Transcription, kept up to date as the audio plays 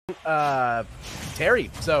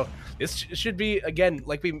Terry. So this should be, again,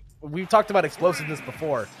 like we've talked about explosiveness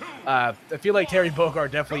before. I feel like Terry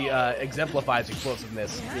Bogard definitely exemplifies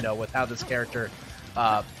explosiveness, with how this character,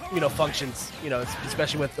 functions,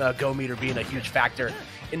 especially with Go Meter being a huge factor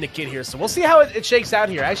in the kit here. So we'll see how it shakes out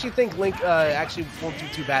here. I actually think Link actually won't do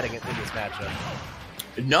too bad in this matchup.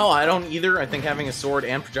 No, I don't either. I think having a sword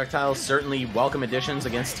and projectiles certainly welcome additions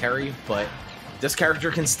against Terry, but this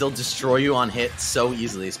character can still destroy you on hit so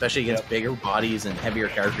easily, especially against bigger bodies and heavier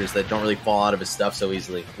characters that don't really fall out of his stuff so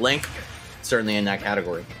easily. Link, certainly in that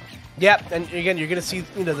category. Yeah, and again, you're going to see,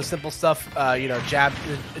 the simple stuff,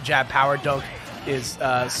 jab power dunk is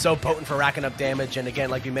so potent for racking up damage. And again,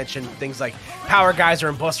 like we mentioned, things like Power Geyser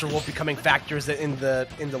and Buster Wolf becoming factors in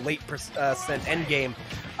the late percent end game.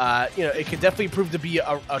 It could definitely prove to be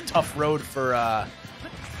a tough road for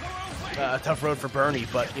Bernie.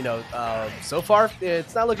 But so far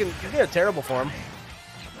it's not looking terrible for him.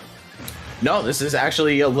 No, this is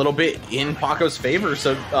actually a little bit in Paco's favor.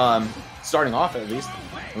 So starting off at least,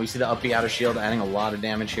 we see the up B out of shield adding a lot of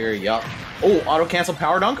damage here. Yup. Oh, auto cancel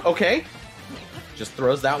power dunk. Okay. Just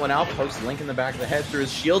throws that one out, pokes Link in the back of the head through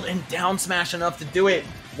his shield, and down smash enough to do it.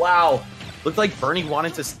 Wow. Looked like Bernie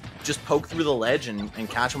wanted to just poke through the ledge and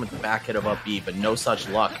catch him with the back hit of up B, but no such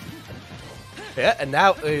luck. Yeah, and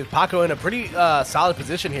now Paco in a pretty solid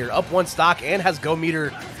position here, up one stock and has Go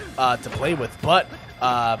Meter to play with. But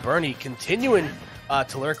Bernie continuing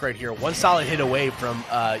to lurk right here, one solid hit away from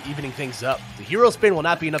evening things up. The hero spin will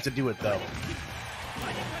not be enough to do it, though.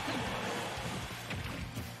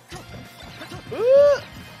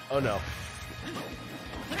 Oh no.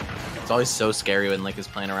 It's always so scary when Link is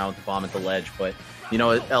playing around with the bomb at the ledge, but you know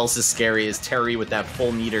what else is scary is Terry with that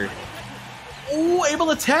full meter. Ooh, able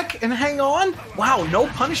to tech and hang on. Wow, no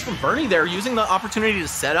punish from Bernie there, using the opportunity to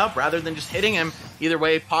set up rather than just hitting him. Either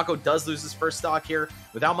way, Paco does lose his first stock here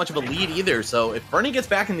without much of a lead either. So if Bernie gets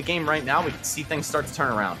back in the game right now, we can see things start to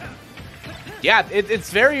turn around. Yeah, it's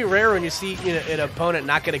very rare when you see an opponent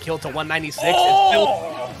not get a kill to 196.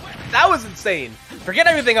 Oh! That was insane. Forget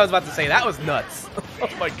everything I was about to say. That was nuts. Oh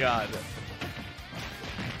my god.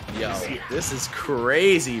 Yo, this is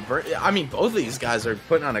crazy. I mean, both of these guys are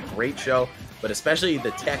putting on a great show, but especially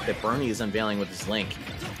the tech that Bernie is unveiling with his Link.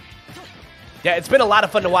 Yeah, it's been a lot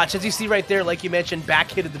of fun to watch. As you see right there, like you mentioned, back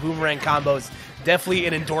hit of the boomerang combos. Definitely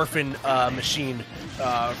an endorphin machine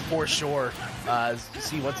for sure. As you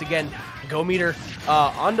see, once again, Go Meter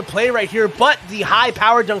on the play right here, but the high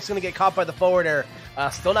power dunk's going to get caught by the forward air.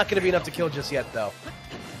 Still not going to be enough to kill just yet, though.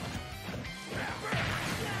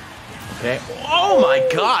 Okay. Oh my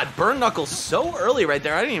god, Burn Knuckles so early right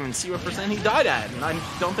there. I didn't even see what percent he died at, and I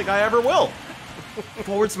don't think I ever will.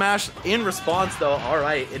 Forward smash in response, though. All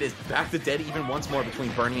right, it is back to dead even once more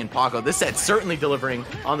between Bernie and Paco. This set certainly delivering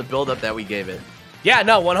on the build-up that we gave it. Yeah,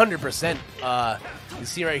 no, 100%. You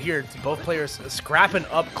see right here, both players scrapping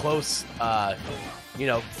up close.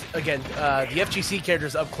 Again, the FGC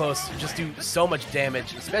characters up close just do so much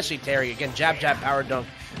damage, especially Terry. Again, jab, power dunk,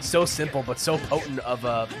 so simple but so potent of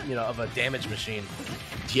a damage machine.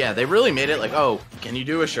 Yeah, they really made it like, oh, can you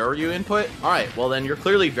do a Shoryu input? All right, well then you're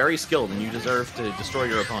clearly very skilled and you deserve to destroy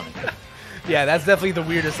your opponent. Yeah, that's definitely the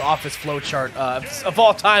weirdest office flowchart of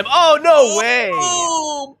all time. Oh, no way!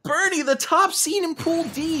 Oh, Bernie, the top seed in Pool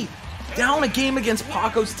D, down a game against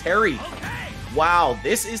Paco's Terry. Wow,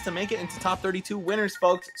 this is to make it into top 32 winners,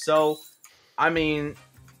 folks. So, I mean,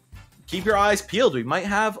 keep your eyes peeled. We might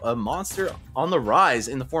have a monster on the rise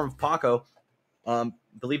in the form of Paco.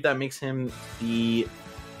 Believe that makes him the...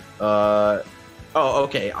 oh,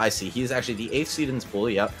 okay, I see. He's actually the 8th seed in this pool,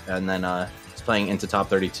 yep. And then he's playing into top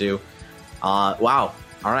 32. Wow.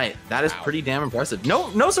 All right, that is pretty damn impressive.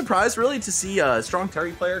 No surprise, really, to see a strong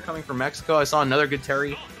Terry player coming from Mexico. I saw another good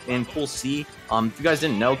Terry in Pool C. If you guys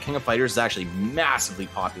didn't know, King of Fighters is actually massively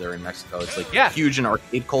popular in Mexico. It's like huge in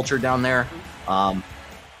arcade culture down there,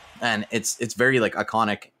 and it's very like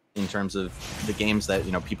iconic in terms of the games that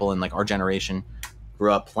people in like our generation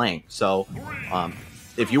grew up playing. So,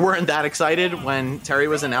 if you weren't that excited when Terry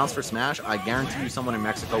was announced for Smash, I guarantee you someone in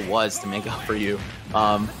Mexico was to make up for you.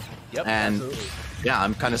 Yep, and absolutely. Yeah,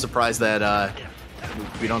 I'm kind of surprised that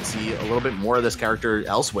we don't see a little bit more of this character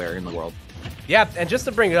elsewhere in the world. Yeah, and just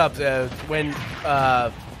to bring it up, when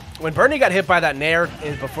Bernie got hit by that Nair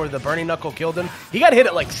before the Bernie Knuckle killed him, he got hit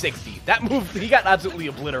at like 60. That move, he got absolutely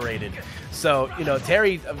obliterated. So, you know,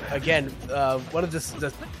 Terry, again, one of the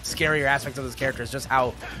scarier aspects of this character is just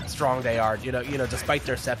how strong they are, you know, despite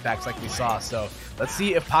their setbacks like we saw. So let's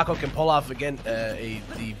see if Paco can pull off, again,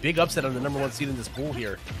 the big upset on the #1 seed in this pool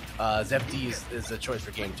here. ZFD is a choice for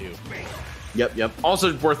game 2. Yep.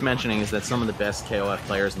 Also worth mentioning is that some of the best KOF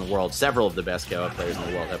players in the world, several of the best KOF players in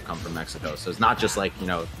the world have come from Mexico. So it's not just like, you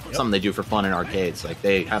know, something they do for fun in arcades. Like,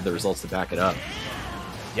 they have the results to back it up.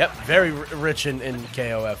 Yep, very rich in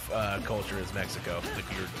KOF culture is Mexico,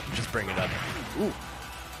 if you're just bringing it up. Ooh.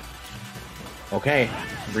 Okay,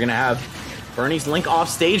 we're going to have Bernie's Link off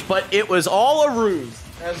stage, but it was all a ruse.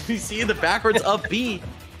 As we see the backwards up B.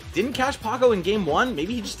 Didn't catch Paco in game 1.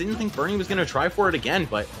 Maybe he just didn't think Bernie was going to try for it again,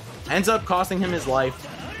 but ends up costing him his life.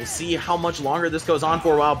 We'll see how much longer this goes on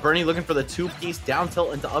for a while. Bernie looking for the 2-piece down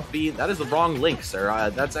tilt into up B. That is the wrong Link, sir.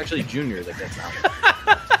 That's actually Junior that gets out.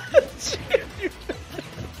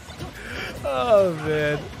 Oh,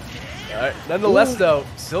 man. All right. Nonetheless, though,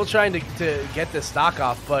 still trying to get this stock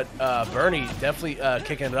off, but Bernie definitely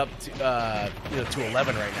kicking it up to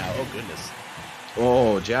 11 right now. Oh, goodness.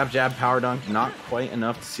 Oh, jab, power dunk. Not quite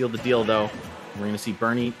enough to seal the deal, though. We're going to see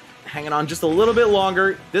Bernie hanging on just a little bit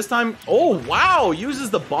longer. This time, oh, wow, uses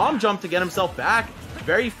the bomb jump to get himself back.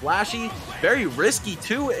 Very flashy, very risky,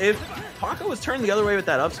 too. If Paco was turned the other way with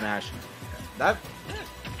that up smash, that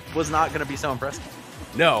was not going to be so impressive.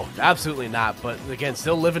 No, absolutely not. But again,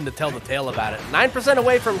 still living to tell the tale about it. 9%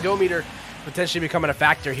 away from Go Meter potentially becoming a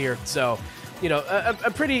factor here. So, you know,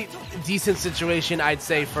 a pretty decent situation, I'd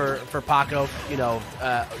say, for Paco. You know,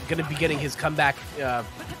 going to be getting his comeback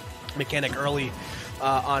mechanic early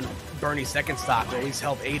on Bernie's second stock, or at least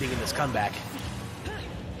help aiding in this comeback.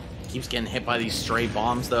 Keeps getting hit by these stray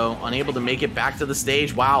bombs, though. Unable to make it back to the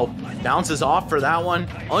stage. Wow. Bounces off for that one.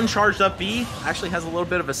 Uncharged up B. Actually has a little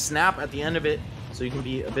bit of a snap at the end of it, so you can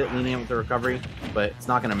be a bit lenient with the recovery, but it's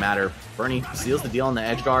not going to matter. Bernie seals the deal on the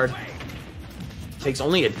edge guard. Takes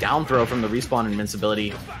only a down throw from the respawn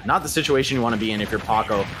invincibility. Not the situation you want to be in if you're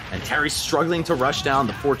Paco. And Terry's struggling to rush down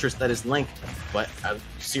the fortress that is Link. But you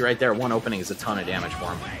see right there, one opening is a ton of damage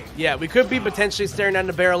for him. Yeah, we could be potentially staring down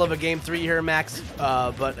the barrel of a game 3 here, Max.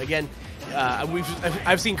 But again,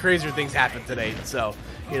 I've seen crazier things happen today. So,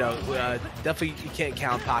 you know, definitely you can't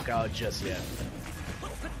count Paco out just yet.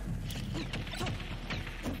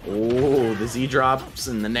 Oh, the Z drops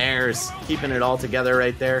and the nairs, keeping it all together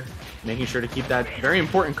right there. Making sure to keep that very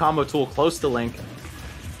important combo tool close to Link.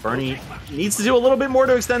 Bernie needs to do a little bit more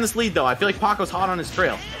to extend this lead, though. I feel like Paco's hot on his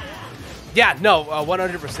trail. Yeah, no,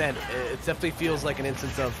 100%. It definitely feels like an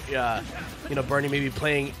instance of, you know, Bernie maybe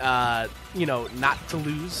playing, you know, not to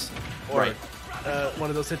lose, or right. One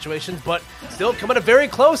of those situations, but still coming up very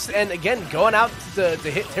close, and again, going out to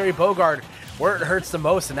hit Terry Bogard where it hurts the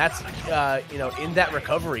most, and that's, you know, in that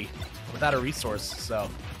recovery without a resource, so,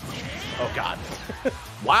 oh, God.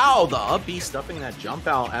 Wow, the up B stuffing that jump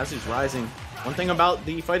out as he's rising. One thing about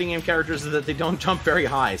the fighting game characters is that they don't jump very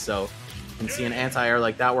high, so you can see an anti-air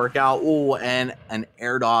like that work out. Ooh, and an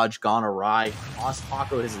air dodge gone awry. Cost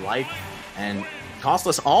Paco his life, and cost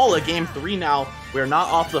us all a game 3 now. We're not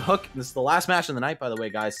off the hook. This is the last match of the night, by the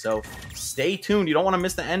way, guys, so stay tuned. You don't want to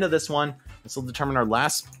miss the end of this one. This will determine our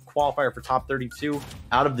last qualifier for top 32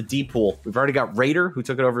 out of the D pool. We've already got Raider, who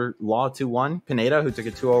took it over Law 2-1, Pineda, who took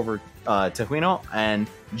it 2 over Tejuino, and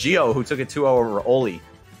Gio, who took it 2-0 over Oli.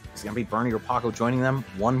 It's going to be Bernie or Paco joining them.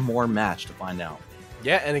 One more match to find out.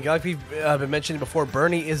 Yeah, and like we've been mentioning before,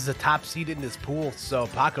 Bernie is the top seed in this pool, so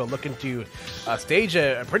Paco looking to stage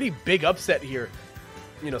a pretty big upset here,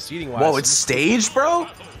 you know, seeding-wise. Whoa, it's staged, bro?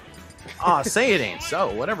 Say it ain't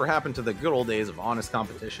so. Whatever happened to the good old days of honest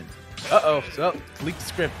competition? Uh-oh, so leaked the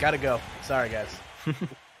script. Gotta go. Sorry, guys.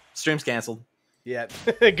 Stream's canceled. Yeah.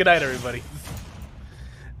 Good night, everybody.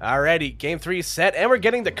 Alrighty, game 3 set, and we're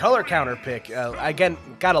getting the color counter pick. Again,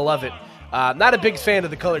 gotta love it. Not a big fan of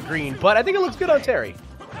the color green, but I think it looks good on Terry.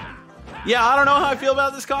 Yeah, I don't know how I feel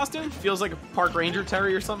about this costume. Feels like a park ranger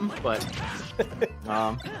Terry or something, but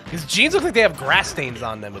his jeans look like they have grass stains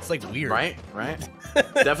on them. It's like weird. Right.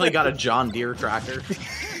 Definitely got a John Deere tractor.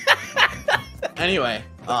 Anyway,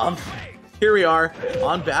 here we are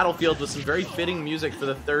on Battlefield with some very fitting music for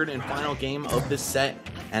the third and final game of this set,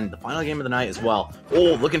 and the final game of the night as well.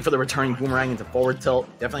 Oh, looking for the returning boomerang into forward tilt.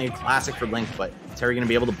 Definitely a classic for Link, but Terry going to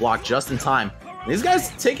be able to block just in time. And these guys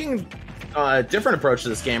taking a different approach to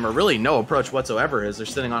this game, or really no approach whatsoever, as they're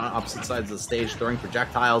sitting on opposite sides of the stage, throwing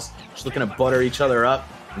projectiles, just looking to butter each other up,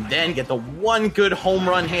 and then get the one good home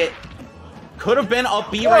run hit. Could have been up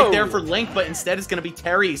B right there for Link, but instead it's going to be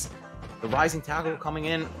Terry's. The rising tackle coming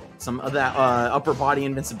in, some of that upper body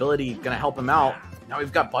invincibility going to help him out. Now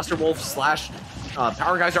we've got Buster Wolf slash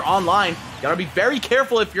Power Geyser online. Got to be very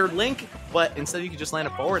careful if you're Link. but instead you could just land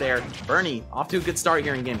a forward air. Bernie, off to a good start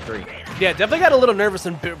here in game 3. Yeah, definitely got a little nervous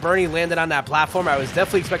when Bernie landed on that platform. I was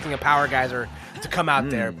definitely expecting a power geyser to come out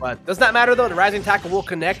there, but does not matter though. The rising tackle will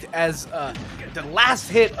connect as the last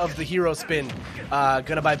hit of the hero spin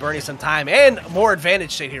gonna buy Bernie some time and more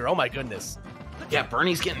advantage state here. Oh my goodness. Yeah,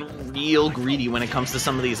 Bernie's getting real greedy when it comes to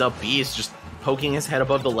some of these up Bs, just poking his head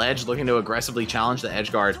above the ledge, looking to aggressively challenge the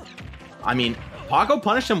edge guard. I mean, Paco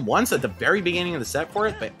punished him once at the very beginning of the set for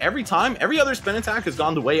it, but every time, every other spin attack has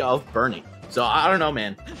gone the way of Bernie. So I don't know,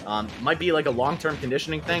 man. Might be like a long-term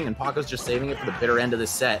conditioning thing, and Paco's just saving it for the bitter end of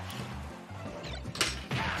this set.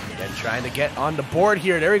 Again, trying to get on the board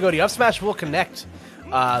here. There we go. The up smash will connect.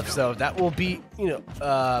 So that will be,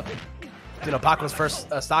 Paco's first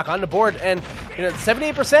stock on the board, and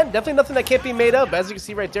 78%, definitely nothing that can't be made up. As you can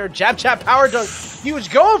see right there, jab power dunk,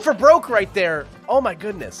 huge, going for broke right there. Oh my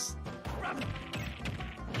goodness.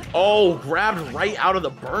 Oh, grabbed right out of the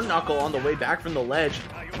burn knuckle on the way back from the ledge.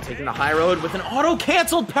 Taking the high road with an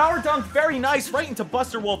auto-canceled power dunk. Very nice, right into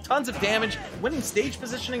Buster Wolf. Tons of damage. Winning stage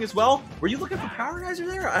positioning as well. Were you looking for power geyser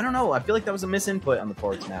there? I don't know. I feel like that was a misinput on the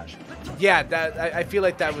forward smash. Yeah, I feel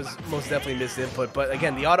like that was most definitely misinput. But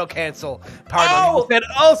again, the auto-cancel power dunk.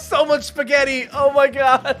 Oh, so much spaghetti. Oh my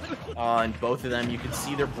god. And both of them, you can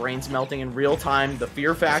see their brains melting in real time. The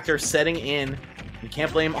fear factor setting in. You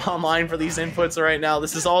can't blame online for these inputs right now.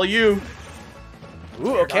 This is all you.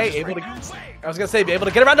 Ooh, okay, I was gonna say, be able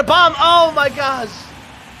to get around the bomb. Oh my gosh.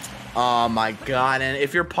 Oh my god, and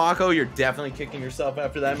if you're Paco, you're definitely kicking yourself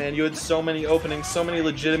after that, man. You had so many openings, so many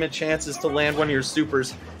legitimate chances to land one of your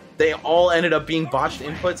supers. They all ended up being botched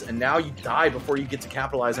inputs, and now you die before you get to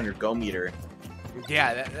capitalize on your go meter.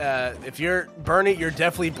 Yeah, if you're Bernie, you're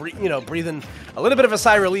definitely breathing a little bit of a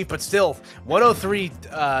sigh of relief, but still, 103 is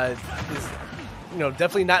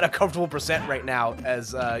definitely not a comfortable percent right now.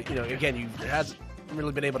 As again, you hasn't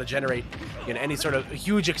really been able to generate any sort of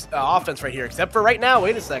huge offense right here, except for right now.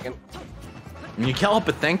 Wait a second. And you can't help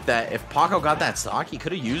but think that if Paco got that stock, he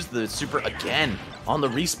could have used the super again on the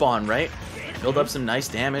respawn, right? Build up some nice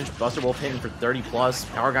damage. Buster Wolf hitting for 30 plus.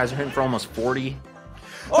 Power guys are hitting for almost 40.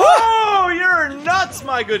 Oh, you're nuts,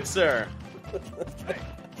 my good sir.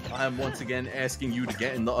 I am once again asking you to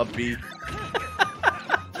get in the up B.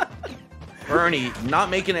 Bernie not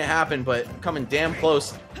making it happen, but coming damn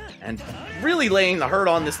close and really laying the hurt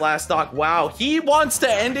on this last stock. Wow, he wants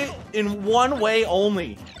to end it in one way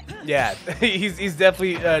only. Yeah, he's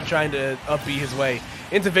definitely trying to up B his way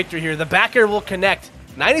into victory here. The backer will connect.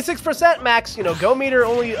 96% max. Go meter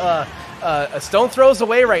only a stone throws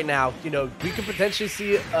away right now. We could potentially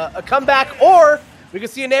see a comeback, or we could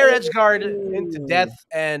see an air edge guard into death,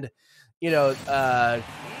 and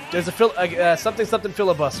there's a something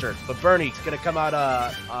filibuster. But Bernie's gonna come out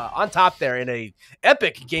on top there in a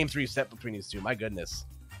epic game 3 set between these two. My goodness.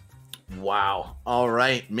 Wow. All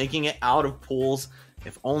right, making it out of pools.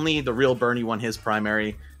 If only the real Bernie won his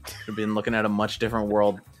primary, could have been looking at a much different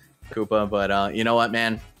world, Koopa. But you know what,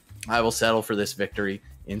 man? I will settle for this victory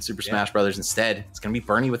in Super Smash Brothers instead. It's going to be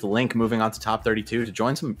Bernie with Link moving on to top 32 to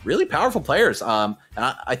join some really powerful players. And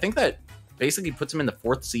I think that basically puts him in the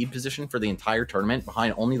 4th seed position for the entire tournament,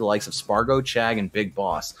 behind only the likes of Spargo, Chag, and Big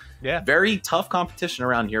Boss. Yeah. Very tough competition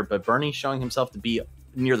around here, but Bernie showing himself to be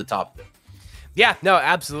near the top of it. Yeah, no,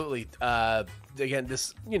 absolutely. Again,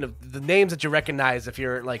 this, the names that you recognize if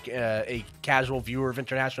you're like a casual viewer of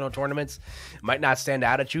international tournaments might not stand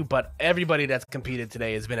out at you, but everybody that's competed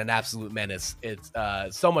today has been an absolute menace. It's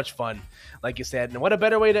so much fun, like you said, and what a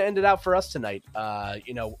better way to end it out for us tonight,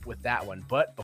 with that one. But